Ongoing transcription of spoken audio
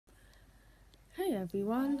Hey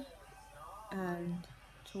everyone, and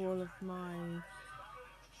to all of my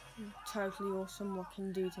totally awesome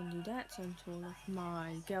walking dudes and dudettes, and to all of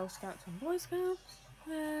my Girl Scouts and Boy Scouts,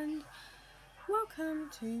 and welcome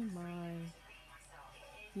to my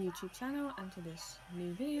YouTube channel and to this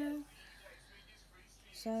new video.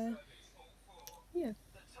 So, yeah,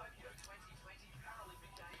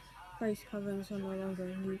 face coverings are no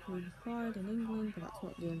longer legally required in England, but that's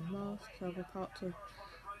not the only mask. Other parts of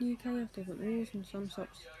the UK have different rules, and some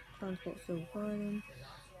shops transport still require them.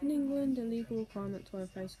 In England, the legal requirement to wear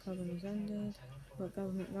face covering has ended, but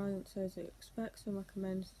government guidance says it expects and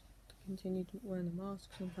recommends to continue wearing a mask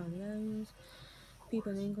in private areas.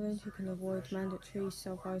 People in England who can avoid mandatory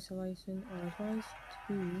self-isolation are advised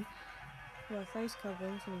to wear face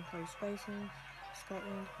coverings in enclosed spaces.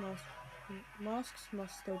 Scotland, masks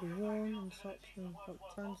must still be worn in shops and public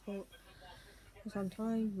transport. For some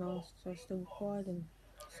time, masks are still required in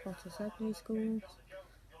Scottish secondary schools.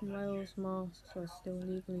 In Wales, masks are still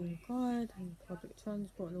legally required in public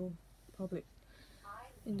transport and all public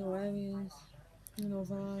indoor areas. In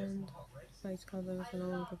Northern Ireland, face coverings are no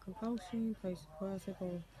longer compulsory in places of worship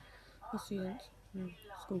or for students in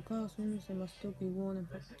school classrooms. They must still be worn in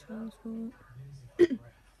public transport.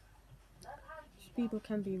 People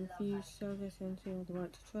can be refused service until the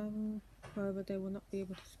right to travel. However, they will not be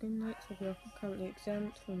able to discriminate, so they are currently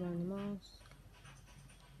exempt from wearing a mask.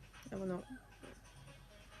 They will not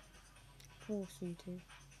force you to.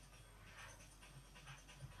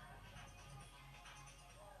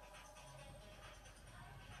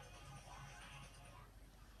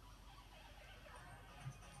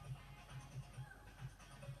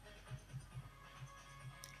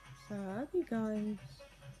 So I hope you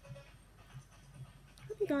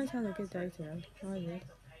guys had a good day today. I did.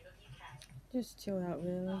 Just chilled out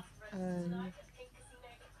really.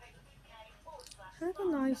 Had a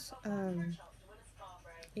nice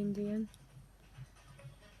Indian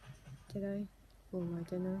today for my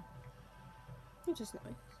dinner, which is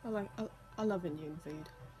nice. I love Indian food.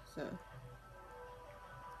 So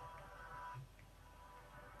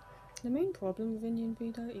the main problem with Indian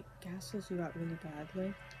food though, it gasses you out really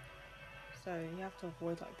badly. So you have to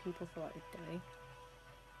avoid like people for like a day,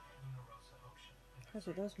 because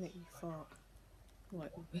it does make you fart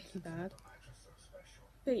like really bad.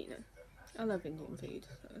 But you know, I love Indian food,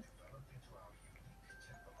 so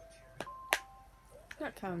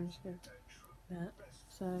that comes with that.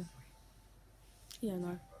 So yeah,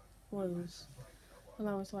 no, when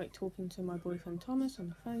I was like talking to my boyfriend Thomas on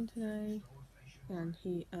the phone today, and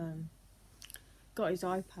he got his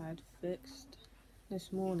iPad fixed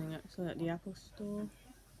this morning actually at the Apple store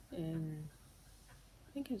in,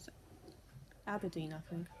 I think it's Aberdeen,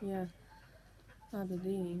 yeah,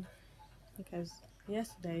 Aberdeen, because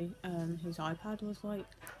yesterday his iPad was like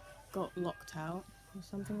got locked out or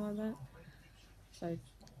something like that. So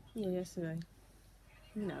yeah, yesterday,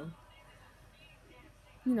 you know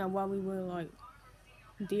while we were like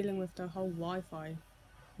dealing with the whole Wi-Fi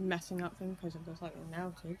messing up thing because of this like an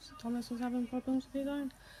outage, Thomas was having problems with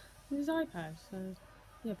his iPad. So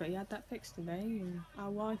yeah, but he had that fixed today, and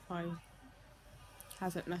our Wi-Fi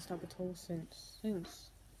hasn't messed up at all since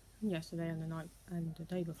yesterday and the night and the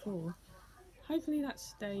day before. Hopefully that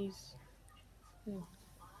stays the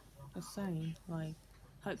same. Like,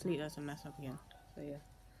 hopefully it doesn't mess up again. So yeah,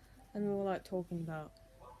 and we were like talking about.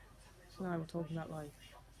 So now we're talking about like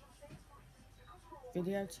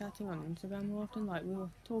video chatting on Instagram more often. Like we were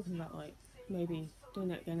talking about like maybe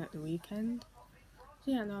doing it again at the weekend.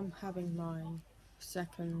 So yeah, and I'm having my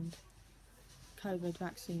second COVID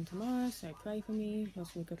vaccine tomorrow, so pray for me,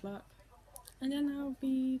 wish me good luck. And then I'll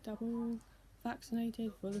be double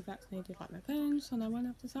vaccinated, fully vaccinated like my parents, and I won't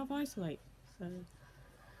have to self-isolate. So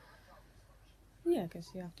yeah,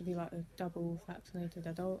 because you have to be like a double vaccinated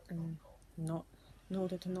adult and not in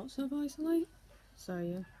order to not self-isolate.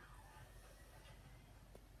 So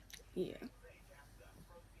yeah,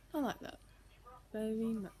 I like that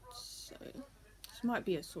very much. So this might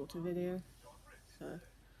be a sort of video. So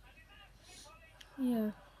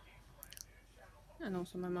yeah, and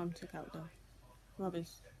also my mum took out the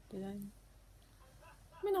rubbish today.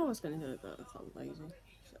 I mean, I was gonna do it, but I felt lazy.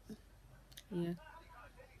 So yeah,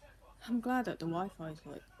 I'm glad that the Wi-Fi is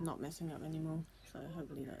like not messing up anymore. So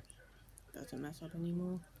hopefully that doesn't mess up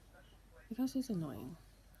anymore, because it's annoying.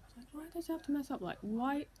 It's like, why does it have to mess up? Like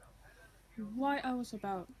why when I was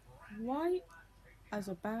about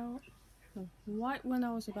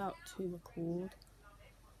to record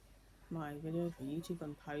my video for YouTube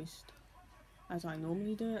and post, as I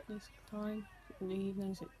normally do at this time in the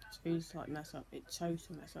evenings, it chose to like mess up. It chose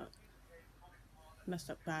to mess up. Messed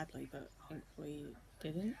up badly, but thankfully it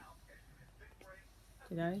didn't.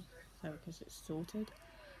 today, so because it's sorted.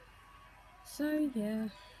 So yeah,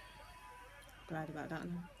 glad about that.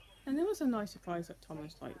 And it was a nice surprise that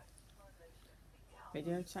Thomas like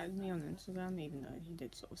video chatted me on Instagram, even though he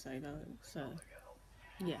did sort of say that. So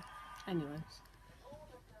yeah. Anyways.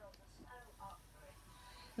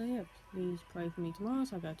 So yeah, please pray for me tomorrow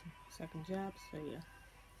so I go to second jab. So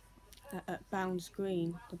yeah. At Bounds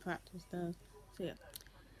Green, the practice there. So yeah.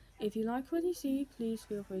 If you like what you see, please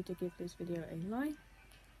feel free to give this video a like,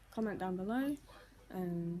 comment down below,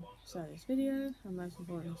 and share this video, and most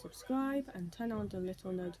importantly subscribe and turn on the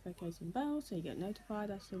little notification bell so you get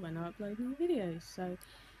notified as to when I upload new videos. So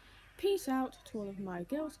peace out to all of my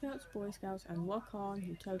Girl Scouts, Boy Scouts and Rock On,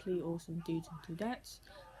 you totally awesome dudes and dudettes,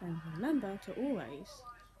 and remember to always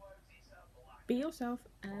be yourself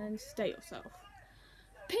and stay yourself.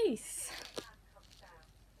 Peace!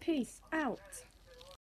 Peace out!